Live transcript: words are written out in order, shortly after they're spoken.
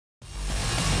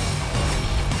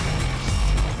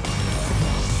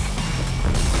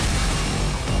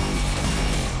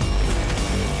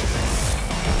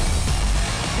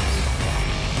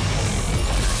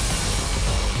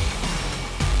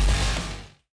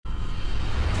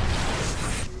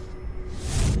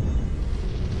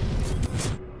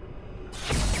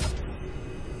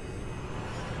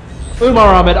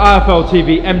Umar Ahmed, IFL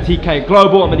TV, MTK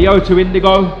Global. I'm at the O2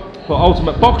 Indigo for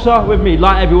Ultimate Boxer. With me,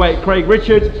 light heavyweight Craig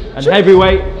Richards and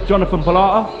heavyweight Jonathan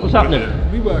Palata. What's happening?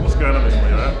 What's going on,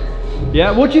 mate? Yeah,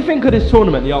 what do you think of this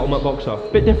tournament, the Ultimate Boxer?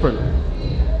 Bit different.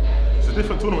 It's a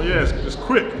different tournament, yeah, it's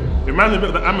quick. It reminds me a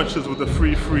bit of the amateurs with the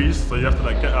 3-3s, so you have to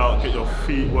like get out, get your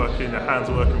feet working, your hands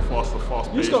working fast pace.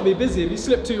 You just got to be busy. If you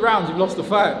slip 2 rounds, you've lost the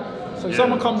fight. So if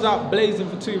someone comes out blazing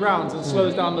for 2 rounds and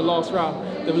slows down the last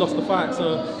round, they've lost the fight.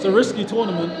 So it's a risky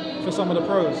tournament for some of the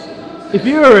pros. If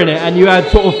you were in it and you had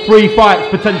sort of 3 fights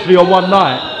potentially on one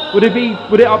night, would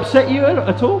it upset you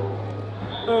at all?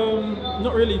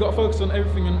 Not really. You got to focus on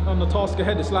everything on the task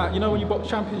ahead. It's like, you know, when you box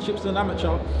championships as an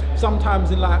amateur,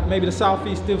 sometimes in like maybe the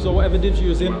Southeast divs or whatever divs you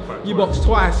was in, you box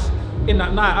twice in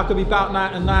that night. I could be bout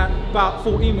night and night, bout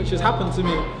 14, which has happened to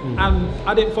me. And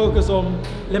I didn't focus on,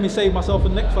 let me save myself for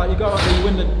the next fight. You go out there,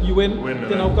 you win,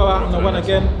 then I'll go out and I win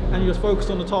again, and you just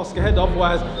focus on the task ahead.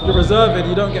 Otherwise, you're reserving,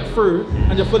 you don't get through,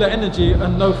 and you're full of energy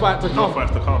and no fight to come. No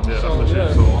fights to come, yeah, that's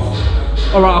the shit.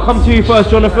 Alright, I'll come to you first,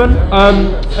 Jonathan.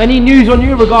 Any news on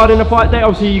you regarding the fight day?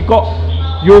 Obviously, you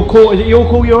got your call. Is it your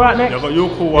call you're at next? Yeah, I got your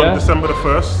call on December the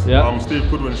 1st. Yeah. Steve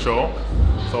Goodwin show.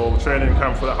 So training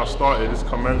camp for that has started. It's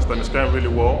commenced and it's going really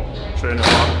well. Training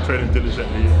hard, training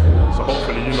diligently. So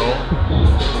hopefully, you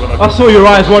know. I saw your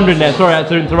eyes wandering there. Sorry, I had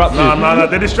to interrupt you. Nah,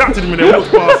 they distracted me. They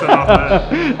walked past and I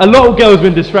was a lot of girls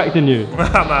been distracting you.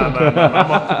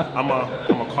 I'm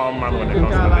a calm man when it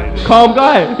comes to the ladies. Calm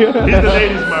guy. He's the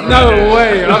ladies man. No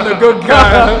way, I'm the good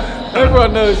guy.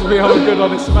 Everyone knows me, I'm a good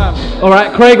honest man.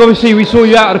 Alright, Craig, obviously we saw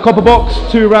you out of the copper box,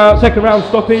 second round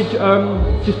stoppage.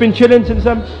 Just been chilling since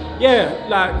then? Yeah,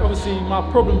 like obviously my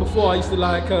problem before, I used to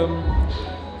like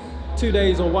 2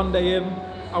 days or 1 day in,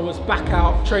 I was back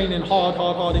out training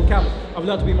hard in camp. I've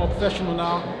learned to be more professional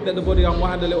now, let the body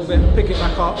unwind a little bit, pick it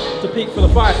back up to peak for the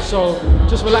fight. So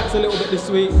just relax a little bit this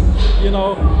week, you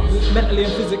know, mentally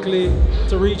and physically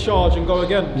to recharge and go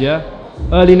again. Yeah.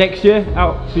 Early next year,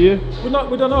 out for you? We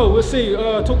don't know, we'll see.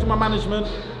 Talk to my management.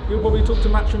 We'll probably talk to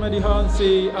AHMED and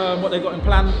see what they got in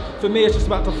plan. For me, it's just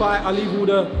about to fight. I leave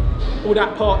all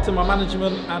that part to my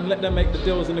management and let them make the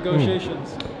deals and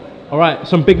negotiations. All right,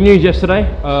 some big news yesterday.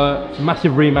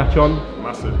 Massive rematch on.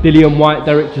 Massive. Dillian Whyte,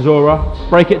 Chisora.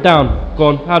 Break it down. Go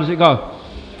on. How does it go?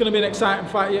 It's going to be an exciting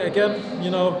fight yet again.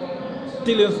 You know,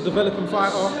 Dillian's a developing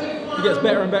fighter. He gets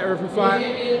better and better every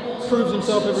fight. Proves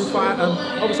himself every fight.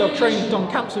 And obviously, I've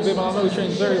done camps with him, and I know he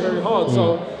trains very hard.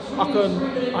 So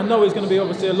I know he's going to be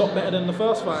obviously a lot better than the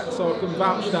first fight. So I can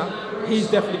vouch that he's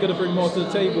definitely going to bring more to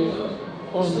the table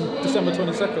on December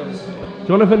 22nd.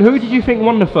 Jonathan, who did you think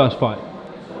won the first fight?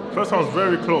 First one was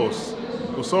very close.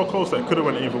 It was so close that it could have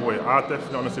went either way. I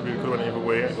definitely honestly believe it could have went either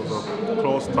way. It was a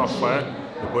close, tough fight.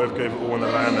 They both gave it all on the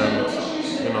line,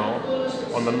 and you know,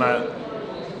 on the night,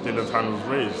 Dillian's hand was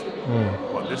raised.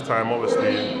 But this time,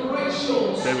 obviously,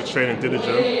 David's training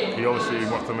diligent. He obviously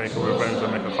wants to make a revenge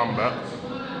and make a comeback.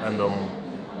 And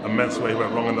immense way he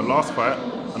went wrong in the last fight.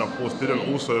 And of course,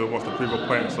 Dillian also wants to prove a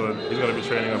point, so he's going to be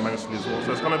training immensely as well.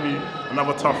 So it's going to be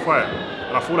another tough fight.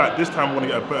 And I feel like this time we're going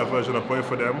to get a better version of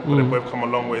both of them. But they've both come a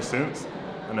long way since.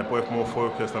 And they're both more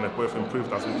focused and they've both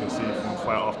improved, as we can see from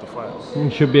fight after fight.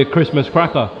 It should be a Christmas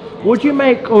cracker. What do you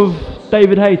make of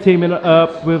David Haye teaming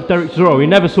with Whyte-Chisora? We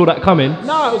never saw that coming.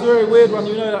 No, it was a very weird one.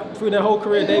 You know that through their whole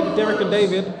career, Derek and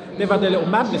David, they've had their little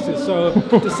madnesses. So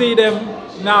to see them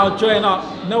now join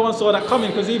up, no one saw that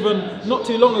coming, because even not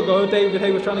too long ago, David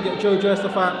Haye was trying to get Joe Joyce to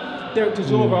fight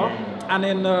Whyte-Chisora, and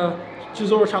then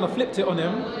Chisora trying to flipped it on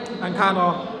him and kind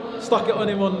of stuck it on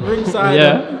him on ringside.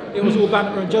 And it was all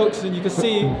banter and jokes, and you could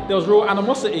see there was real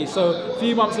animosity. So a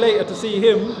few months later, to see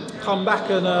him come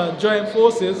back and join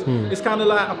forces, it's kind of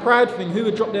like a pride thing. Who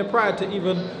would drop their pride to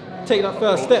even take that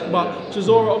first step? But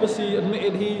Chisora obviously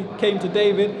admitted he came to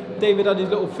David. David had his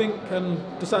little think and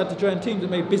decided to join teams that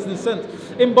made business sense.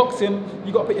 In boxing,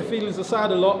 you got to put your feelings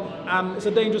aside a lot, and it's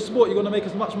a dangerous sport. You're going to make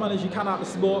as much money as you can out of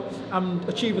the sport and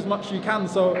achieve as much as you can.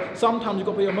 So sometimes you've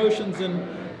got to put your emotions and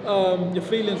your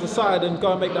feelings aside and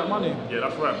go and make that money. Yeah,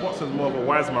 that's right. Boxing's more of a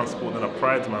wise man sport than a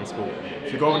pride man sport.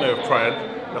 If you go in there with pride,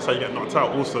 that's how you get knocked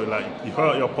out. Also, like, you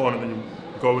hurt your opponent and you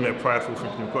go in there prideful,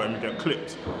 thinking you've got him, you get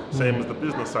clipped. Same as the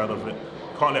business side of it.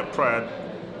 You can't let pride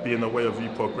be in the way of you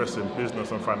progressing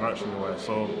business and financially wise.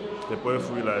 So they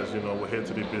both realise, you know, we're here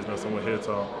to do business and we're here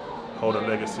to hold a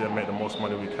legacy and make the most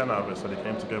money we can out of it. So they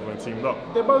came together and teamed up.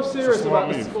 They're both serious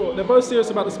about the sport. They're both serious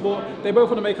about the sport. They both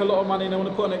want to make a lot of money and they want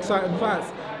to put on exciting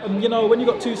fights. And you know, when you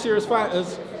got two serious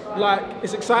fighters, like,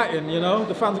 it's exciting, you know.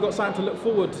 The fans have got something to look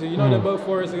forward to. You know, they're both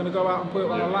warriors. They're going to go out and put it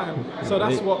on the line. So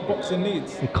that's what boxing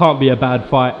needs. It can't be a bad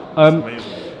fight.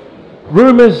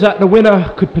 Rumours that the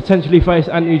winner could potentially face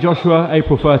Anthony Joshua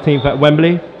April 13th at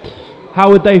Wembley.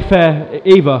 How would they fare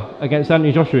either against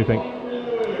Anthony Joshua, you think?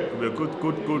 It'll be a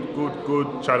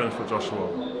good challenge for Joshua.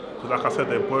 Because like I said,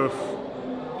 they're both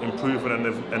improving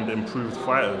and improved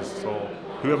fighters. So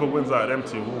whoever wins out of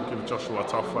them two will give Joshua a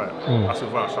tough fight. That's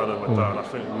without a shadow of a doubt. I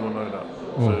think we all know that.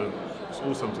 So it's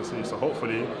awesome to see. So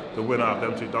hopefully the winner out of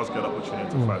them two does get an opportunity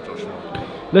to fight Joshua.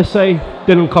 Let's say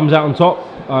Dylan comes out on top,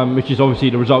 which is obviously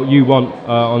the result you want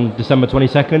on December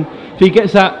 22nd. If he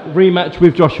gets that rematch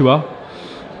with Joshua,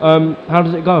 how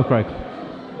does it go, Craig?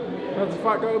 How does the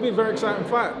fight go? It'll be a very exciting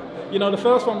fight. You know, the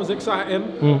first one was exciting.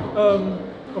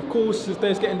 Of course, as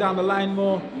they're getting down the line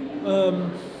more,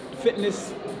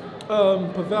 fitness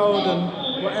prevailed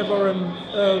and whatever,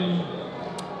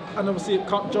 and obviously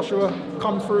Joshua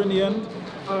come through in the end.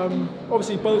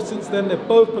 Obviously both since then, they've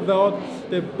both prevailed,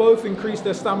 they've both increased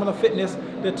their stamina, fitness.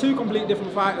 They're two completely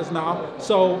different fighters now,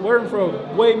 so we're in for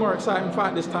a way more exciting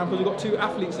fight this time because we've got two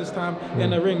athletes this time in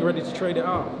the ring ready to trade it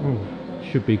out.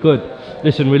 Should be good.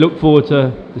 Listen, we look forward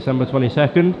to December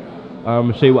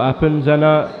 22nd, see what happens, and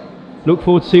look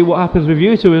forward to see what happens with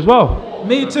you two as well.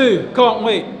 Me too, can't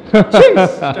wait.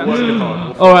 Cheers!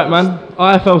 Alright man,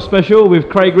 IFL special with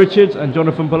Craig Richards and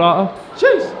Jonathan Palata.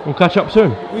 Cheers! We'll catch up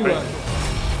soon. We will.